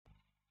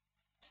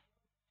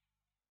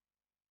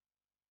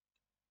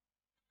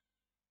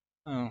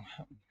Uh,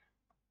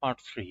 Part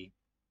 3.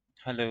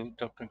 Hello,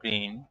 Dr.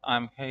 Green.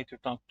 I'm here to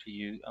talk to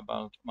you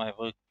about my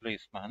work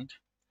placement.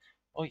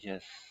 Oh,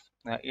 yes,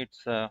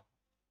 it's a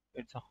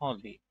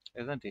holly,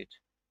 isn't it?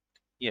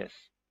 Yes.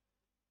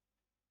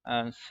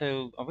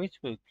 Which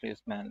work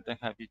placement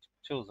have you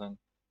chosen?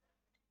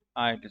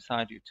 I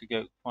decided to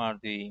go for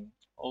the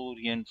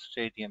Orient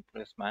Stadium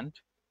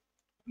placement.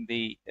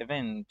 The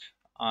event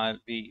I'll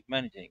be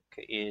managing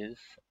is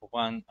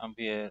one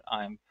where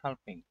I'm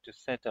helping to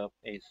set up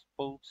a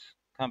sports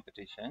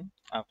competition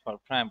for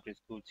primary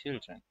school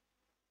children.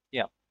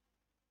 Yeah,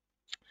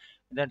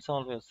 that's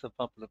always a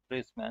popular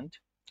placement,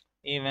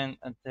 even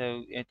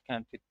though it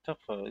can be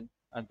tougher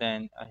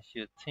than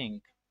you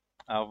think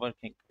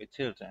working with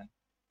children.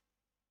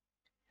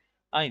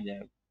 I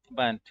know,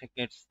 but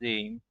it's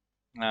the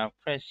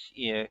fresh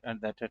air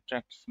that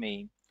attracts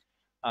me.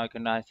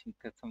 Organizing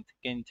something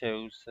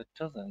indoors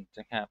doesn't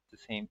have the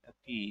same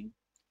appeal,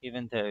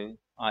 even though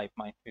it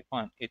might be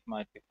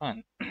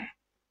fun.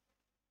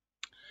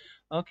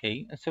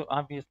 Okay, so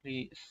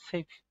obviously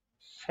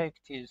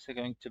safety is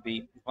going to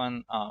be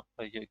one of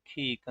your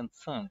key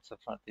concerns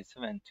for this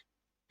event.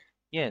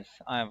 Yes,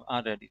 I've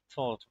already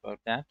thought about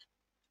that.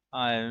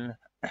 I'll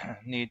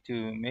need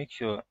to make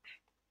sure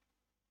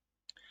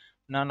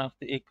none of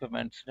the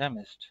equipment's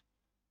damaged.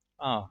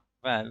 Ah,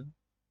 well,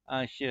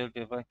 I shall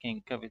be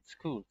working with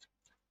schools,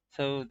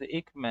 so the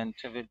equipment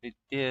will be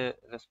their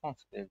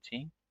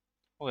responsibility.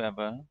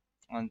 However,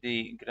 on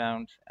the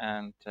grounds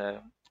and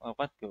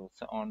what goes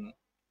on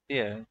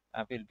there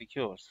will be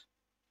yours.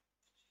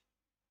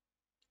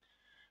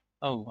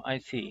 Oh, I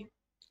see.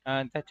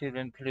 That will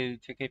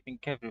include keeping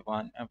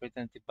everyone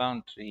within the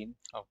boundary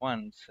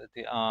once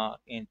they are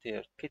in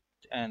their kit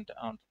and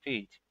on the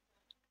field.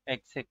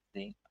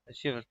 Exactly.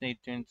 She will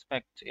need to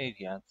inspect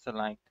areas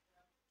like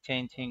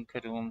changing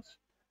rooms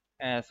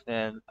as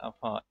well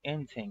for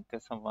anything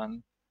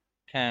someone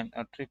can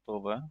trip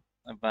over.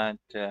 But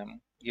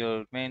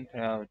your main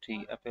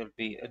priority will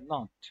be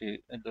not to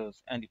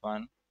lose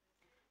anyone.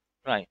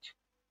 Right.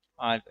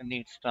 I'll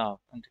need staff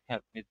to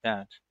help with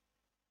that.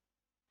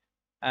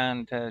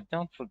 And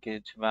don't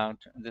forget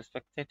about the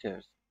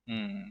spectators.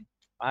 Hmm.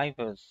 I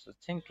was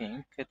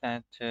thinking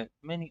that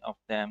many of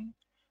them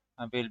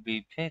will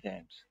be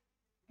parents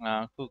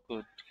who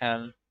could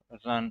help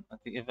run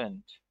the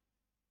event.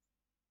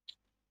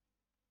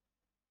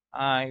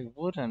 I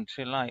wouldn't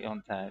rely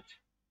on that.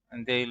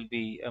 And they'll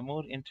be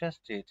more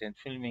interested in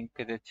filming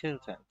the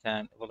children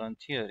than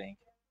volunteering.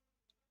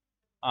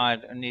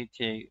 I'll need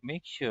to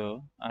make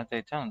sure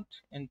they don't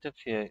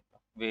interfere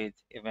with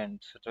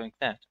events like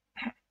that.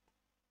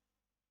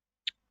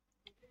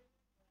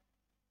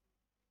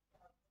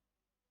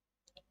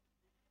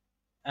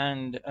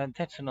 And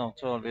that's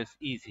not always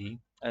easy,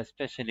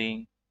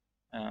 especially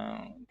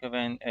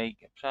when a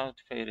proud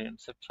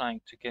parents are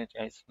trying to get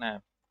a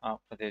snap of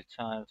their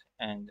child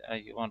and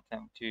you want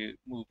them to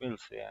move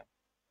elsewhere.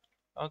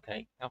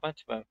 Okay, now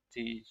what about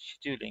the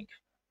scheduling?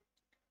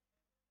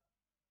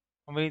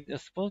 With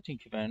sporting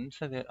events,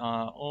 there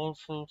are all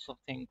sorts of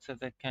things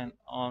that can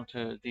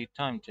alter the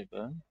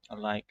timetable,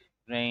 like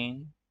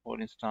rain, for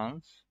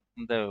instance,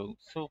 though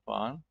so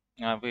far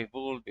we've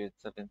always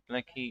been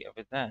lucky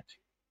with that.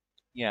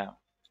 Yeah,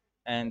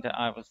 and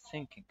I was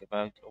thinking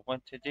about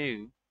what to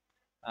do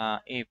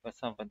if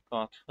someone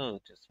got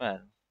hurt as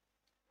well.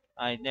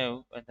 I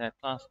know that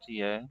last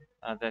year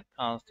that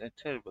caused a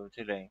terrible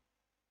delay.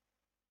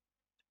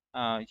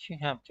 You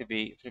have to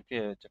be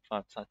prepared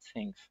for such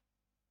things.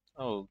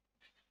 Oh,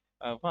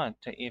 what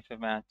if a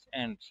match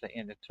ends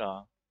in a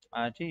draw?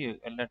 Do you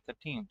let the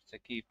teams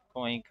keep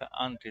going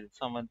until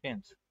someone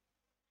wins?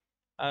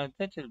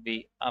 That will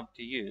be up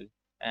to you.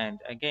 And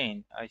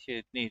again, I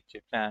should need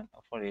to plan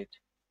for it.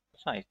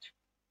 Right.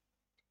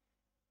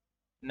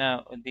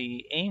 Now,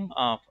 the aim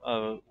of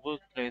our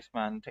work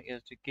placement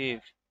is to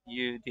give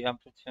you the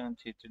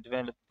opportunity to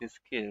develop the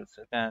skills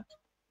that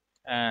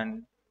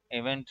an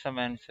event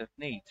manager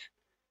needs.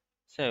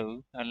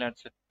 So,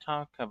 let's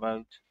talk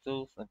about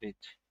those a bit.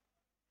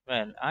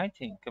 Well, I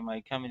think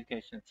my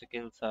communication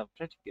skills are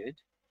pretty good.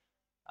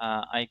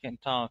 I can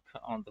talk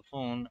on the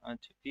phone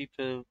to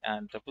people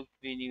and book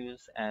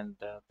venues and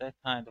that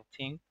kind of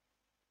thing.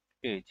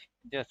 Good.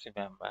 Just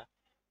remember,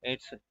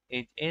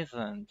 it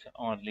isn't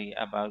only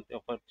about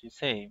what you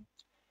say.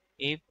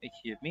 If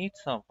you meet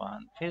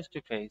someone face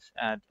to face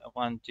and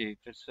want to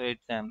persuade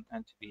them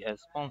and to be a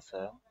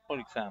sponsor, for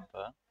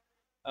example,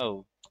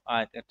 oh,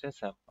 I'd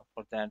dress up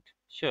for that.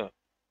 Sure.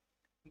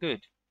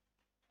 Good.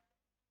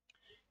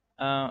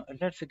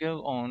 Let's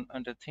go on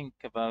and think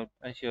about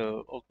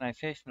your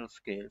organizational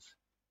skills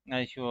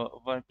as you are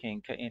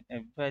working in a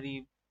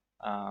very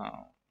uh,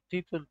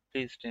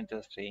 people-based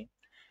industry,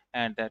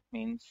 and that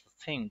means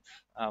things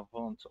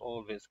won't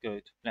always go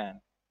to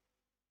plan.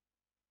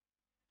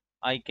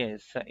 I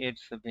guess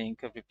it's being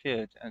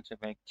prepared and to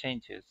make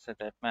changes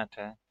that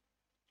matter.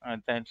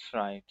 That's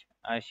right.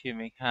 You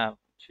may have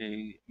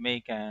to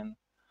make an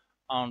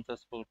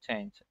on-the-spot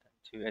change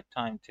to a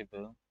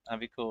timetable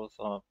because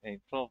of a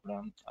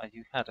problem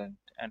you hadn't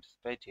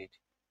anticipated.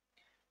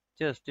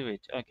 Just do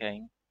it.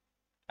 Okay.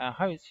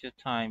 How is your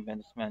time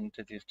management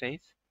these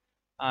days?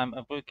 I'm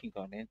working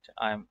on it.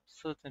 I'm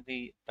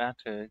certainly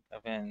better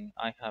when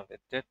I have a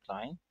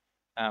deadline,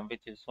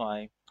 which is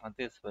why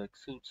this work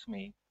suits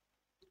me.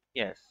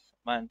 Yes,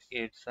 but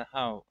it's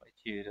how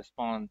you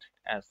respond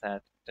as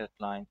that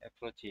deadline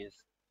approaches.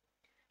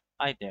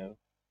 I know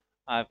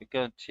I've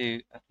got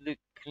to look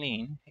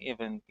clean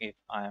even if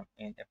I'm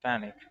in a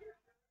panic.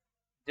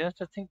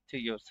 Just think to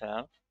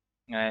yourself,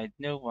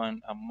 no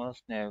one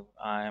must know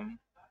I'm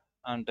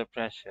under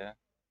pressure.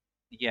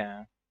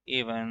 Yeah,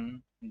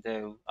 even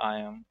though I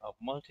am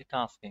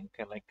multitasking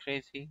like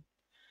crazy.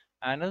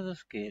 Another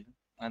skill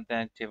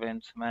that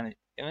events managers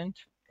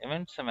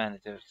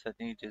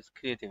need is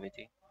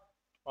creativity.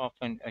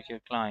 Often,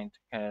 your client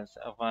has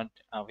what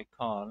we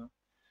call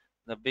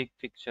the big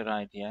picture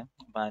idea,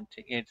 but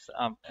it's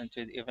up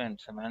to the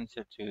events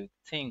manager to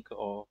think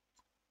of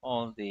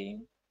all the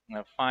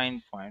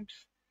fine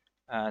points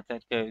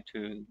that go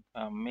to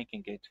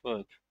making it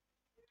work.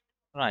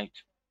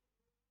 Right.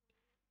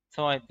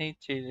 So I need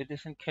to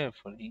listen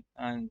carefully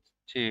and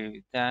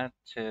to that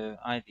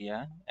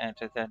idea and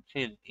to that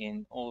fill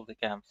in all the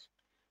gaps.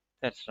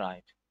 That's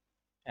right.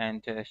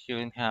 And you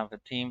will have a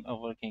team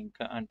working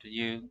under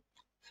you.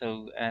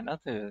 So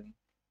another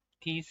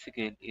key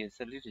skill is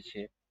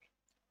leadership.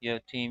 Your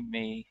team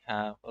may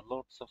have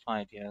lots of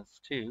ideas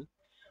too,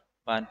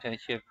 but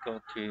you've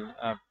got to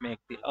make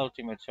the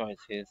ultimate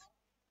choices.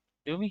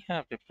 Do we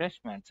have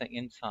refreshments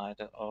inside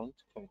or out,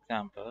 for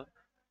example?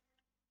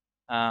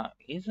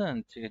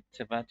 Isn't it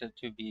better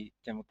to be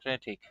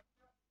democratic?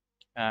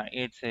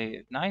 It's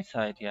a nice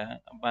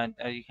idea, but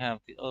you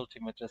have the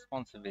ultimate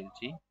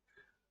responsibility.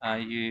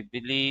 You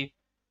believe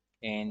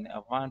in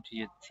what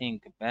you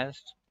think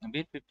best.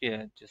 Be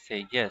prepared to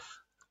say yes,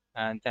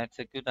 and that's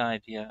a good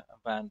idea,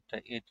 but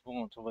it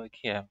won't work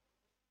here.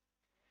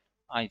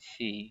 I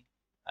see.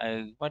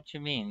 What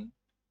you mean?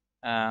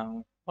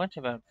 What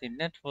about the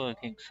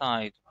networking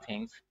side of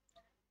things?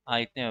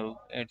 I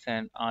know it's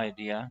an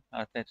idea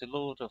that a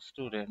lot of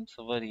students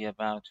worry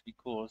about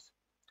because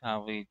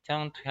we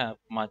don't have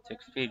much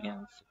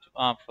experience to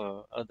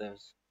offer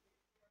others.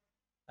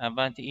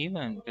 But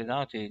even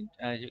without it,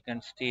 you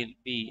can still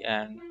be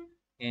an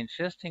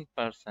interesting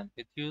person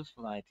with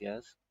useful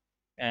ideas,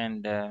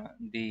 and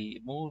the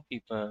more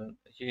people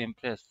you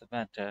impress, the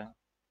better.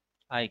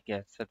 I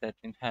guess that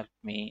will help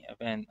me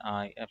when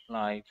I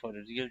apply for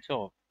a real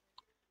job.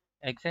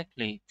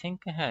 Exactly.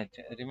 Think ahead.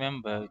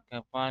 Remember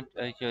what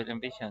your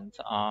ambitions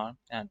are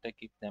and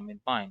keep them in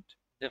mind.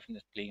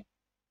 Definitely.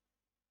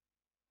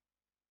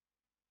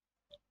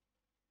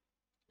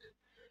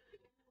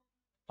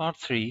 Part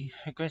 3,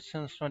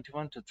 questions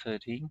 21 to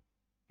 30.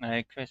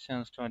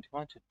 Questions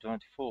 21 to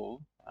 24.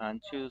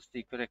 And choose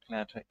the correct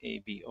letter A,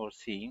 B, or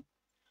C.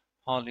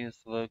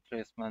 Holly's work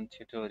placement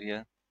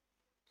tutorial.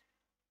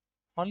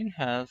 Holly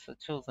has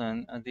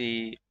chosen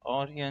the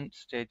Orient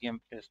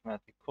Stadium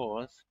placement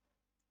course.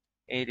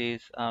 It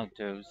is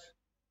outdoors.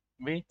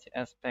 Which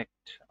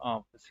aspect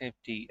of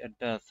safety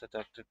does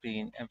Dr.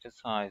 Green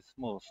emphasize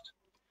most?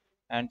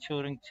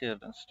 Ensuring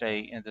children stay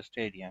in the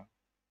stadium.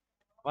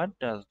 What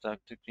does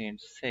Dr. Green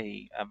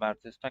say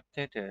about the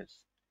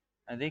spectators?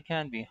 And they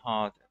can be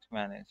hard to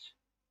manage.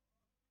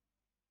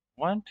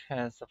 What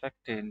has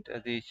affected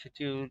the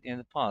schedule in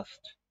the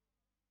past?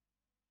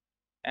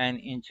 An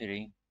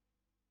injury.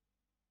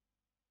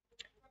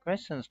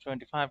 Questions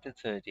 25 to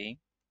 30.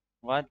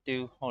 What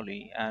do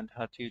Holly and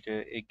her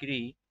tutor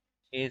agree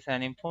is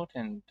an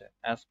important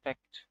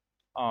aspect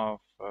of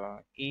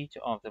each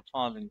of the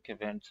following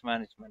events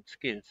management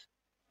skills?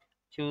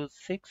 Choose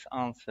six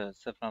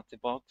answers from the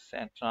box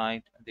and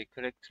write the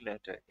correct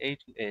letter A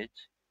to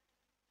H.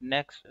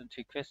 Next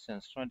to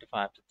questions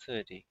 25 to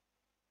 30.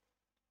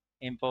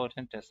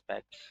 Important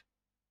aspects.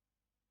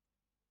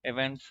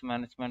 Events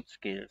management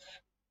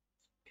skills.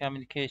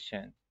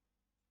 Communication.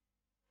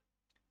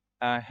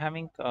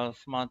 Having a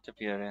smart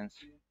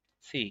appearance.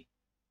 C.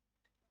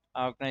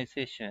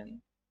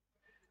 Organization.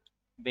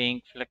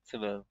 Being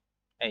flexible.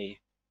 A.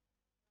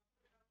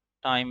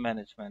 Time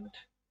management.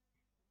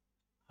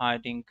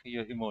 Hiding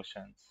your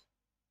emotions.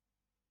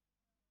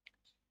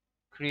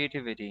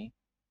 Creativity.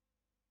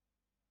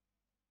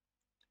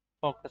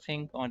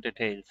 Focusing on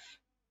details.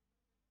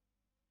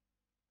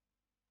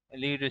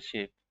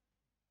 Leadership.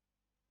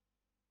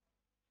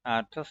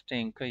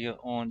 Trusting your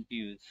own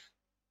views.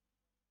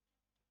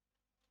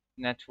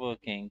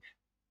 Networking.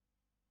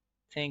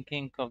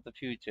 Thinking of the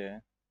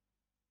future.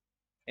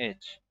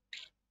 H.